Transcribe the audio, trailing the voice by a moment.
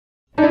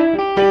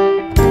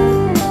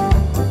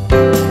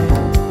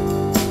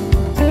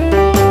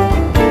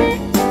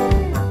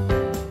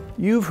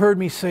heard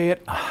me say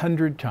it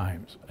 100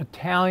 times.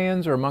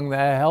 Italians are among the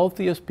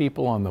healthiest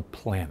people on the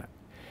planet.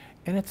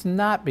 And it's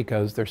not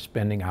because they're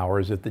spending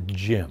hours at the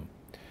gym.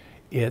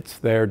 It's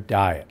their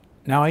diet.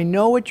 Now, I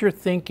know what you're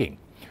thinking.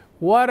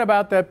 What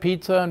about that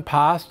pizza and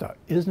pasta?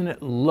 Isn't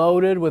it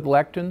loaded with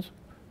lectins?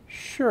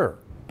 Sure,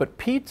 but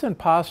pizza and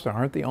pasta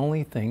aren't the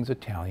only things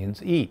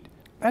Italians eat.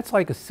 That's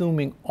like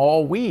assuming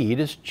all we eat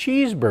is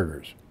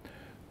cheeseburgers.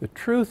 The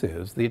truth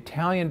is, the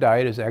Italian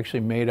diet is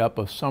actually made up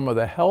of some of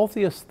the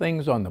healthiest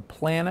things on the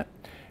planet,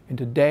 and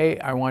today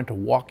I want to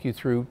walk you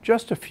through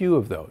just a few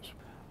of those.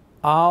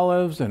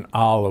 Olives and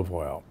olive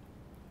oil.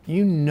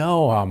 You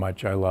know how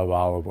much I love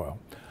olive oil.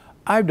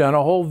 I've done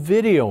a whole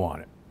video on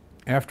it.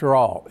 After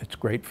all, it's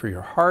great for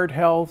your heart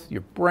health,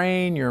 your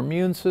brain, your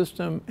immune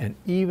system, and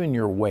even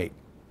your weight.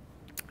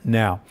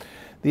 Now,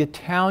 the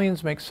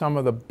Italians make some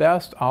of the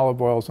best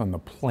olive oils on the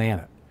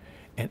planet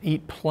and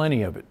eat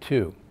plenty of it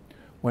too.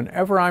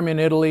 Whenever I'm in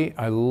Italy,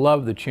 I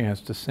love the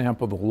chance to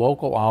sample the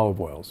local olive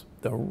oils.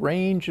 The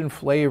range in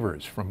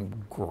flavors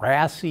from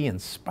grassy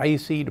and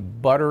spicy to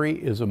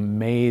buttery is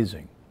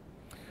amazing.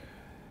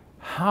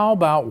 How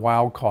about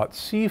wild-caught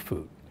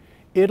seafood?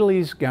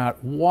 Italy's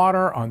got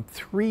water on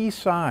 3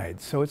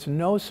 sides, so it's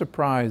no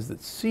surprise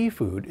that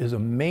seafood is a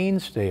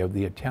mainstay of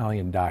the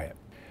Italian diet.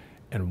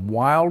 And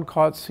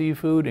wild-caught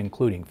seafood,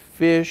 including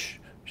fish,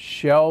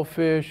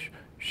 shellfish,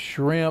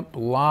 shrimp,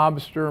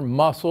 lobster,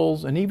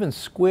 mussels, and even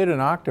squid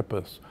and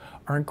octopus,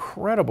 are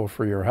incredible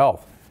for your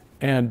health.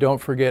 And don't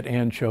forget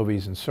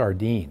anchovies and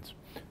sardines,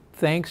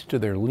 thanks to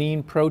their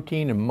lean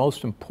protein and,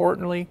 most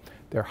importantly,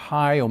 their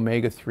high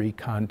omega-3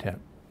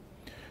 content.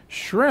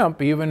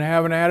 Shrimp even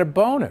have an added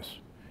bonus.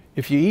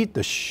 If you eat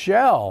the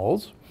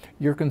shells,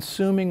 you're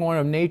consuming one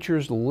of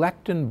nature's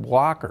lectin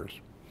blockers.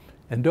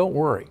 And don't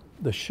worry,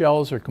 the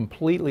shells are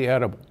completely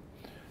edible.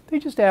 They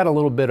just add a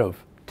little bit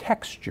of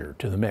texture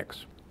to the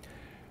mix.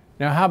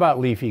 Now, how about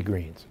leafy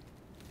greens?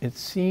 It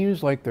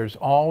seems like there's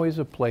always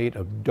a plate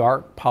of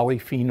dark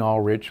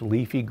polyphenol-rich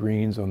leafy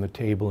greens on the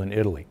table in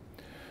Italy.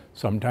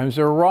 Sometimes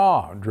they're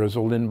raw,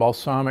 drizzled in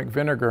balsamic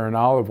vinegar and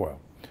olive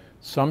oil.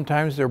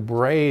 Sometimes they're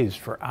braised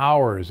for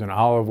hours in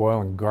olive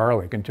oil and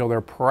garlic until they're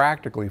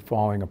practically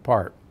falling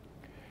apart.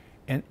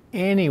 And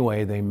any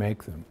way they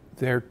make them,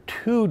 they're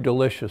too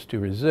delicious to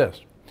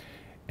resist.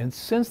 And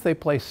since they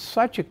play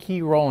such a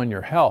key role in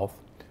your health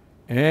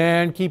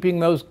and keeping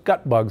those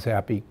gut bugs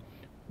happy,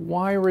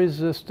 why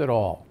resist at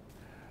all?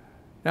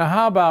 Now,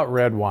 how about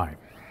red wine?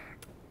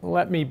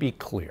 Let me be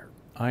clear.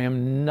 I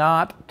am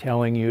not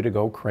telling you to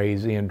go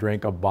crazy and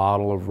drink a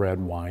bottle of red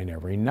wine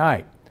every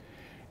night.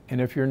 And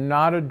if you're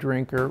not a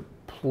drinker,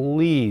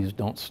 please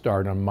don't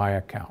start on my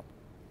account.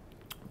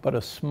 But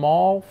a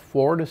small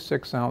 4 to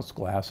 6 ounce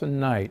glass a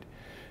night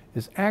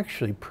is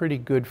actually pretty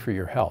good for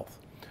your health,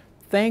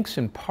 thanks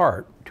in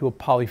part to a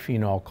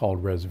polyphenol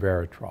called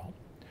resveratrol.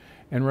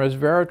 And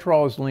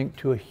resveratrol is linked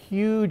to a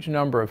huge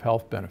number of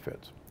health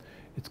benefits.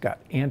 It's got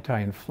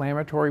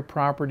anti-inflammatory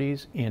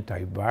properties,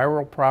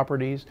 antiviral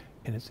properties,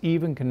 and it's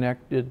even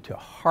connected to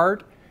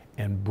heart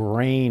and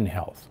brain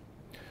health.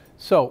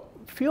 So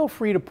feel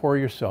free to pour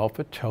yourself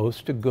a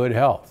toast to good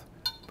health.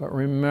 But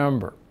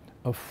remember,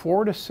 a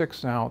 4 to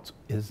 6 ounce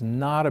is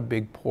not a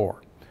big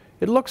pour.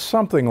 It looks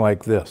something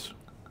like this.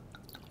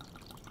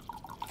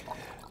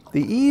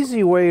 The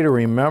easy way to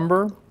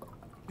remember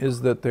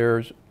is that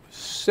there's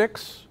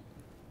 6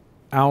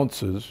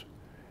 ounces,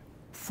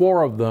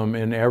 4 of them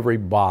in every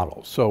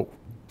bottle. So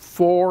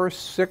 4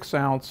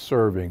 6-ounce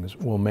servings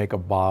will make a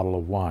bottle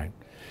of wine.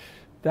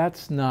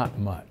 That's not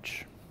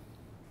much.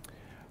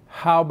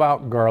 How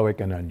about garlic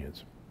and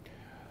onions?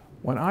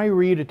 When I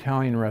read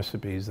Italian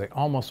recipes, they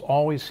almost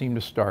always seem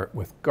to start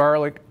with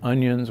garlic,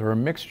 onions, or a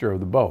mixture of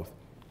the both,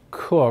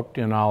 cooked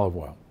in olive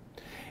oil.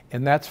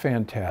 And that's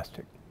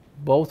fantastic,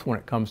 both when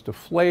it comes to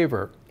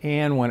flavor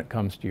and when it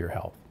comes to your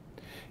health.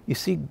 You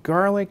see,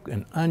 garlic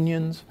and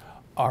onions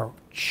are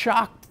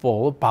chock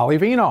full of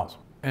polyphenols,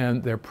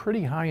 and they're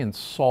pretty high in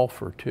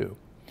sulfur too.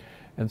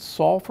 And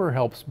sulfur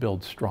helps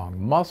build strong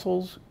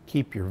muscles,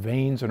 keep your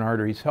veins and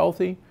arteries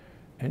healthy,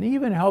 and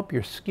even help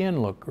your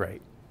skin look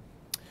great.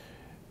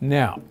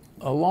 Now,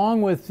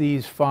 along with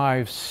these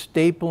 5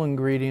 staple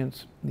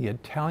ingredients, the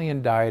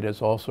Italian diet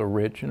is also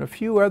rich in a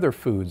few other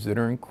foods that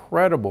are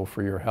incredible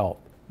for your health.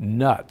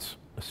 Nuts,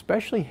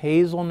 especially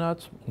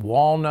hazelnuts,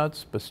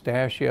 walnuts,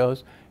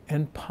 pistachios,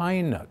 and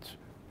pine nuts.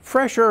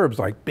 Fresh herbs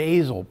like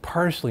basil,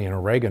 parsley, and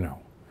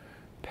oregano.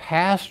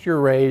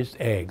 Pasture-raised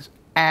eggs,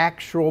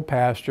 actual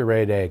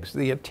pasture-raised eggs.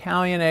 The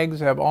Italian eggs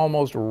have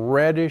almost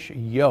reddish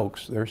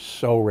yolks. They're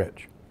so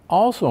rich.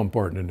 Also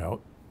important to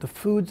note, the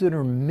foods that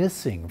are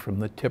missing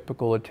from the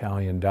typical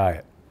Italian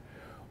diet,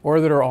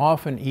 or that are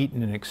often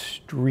eaten in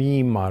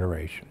extreme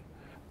moderation.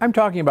 I'm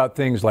talking about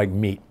things like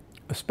meat,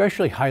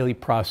 especially highly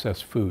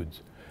processed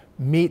foods.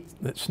 Meat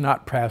that's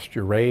not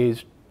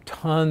pasture-raised,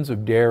 tons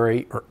of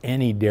dairy, or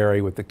any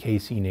dairy with the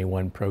casein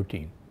A1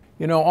 protein.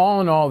 You know, all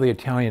in all, the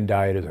Italian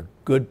diet is a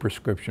good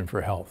prescription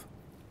for health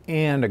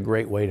and a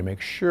great way to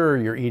make sure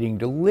you're eating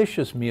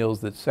delicious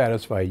meals that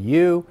satisfy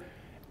you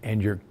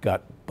and your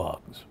gut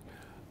bugs.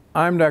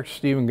 I'm Dr.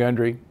 Stephen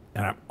Gundry,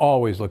 and I'm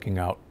always looking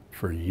out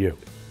for you.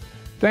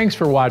 Thanks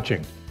for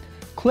watching.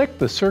 Click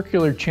the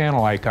circular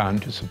channel icon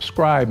to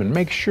subscribe and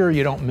make sure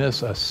you don't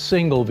miss a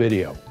single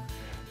video.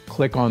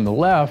 Click on the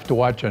left to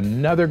watch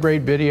another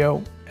great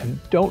video, and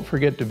don't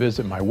forget to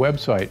visit my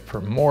website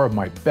for more of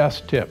my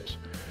best tips.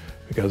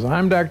 Because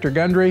I'm Dr.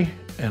 Gundry,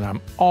 and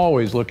I'm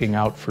always looking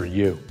out for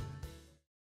you.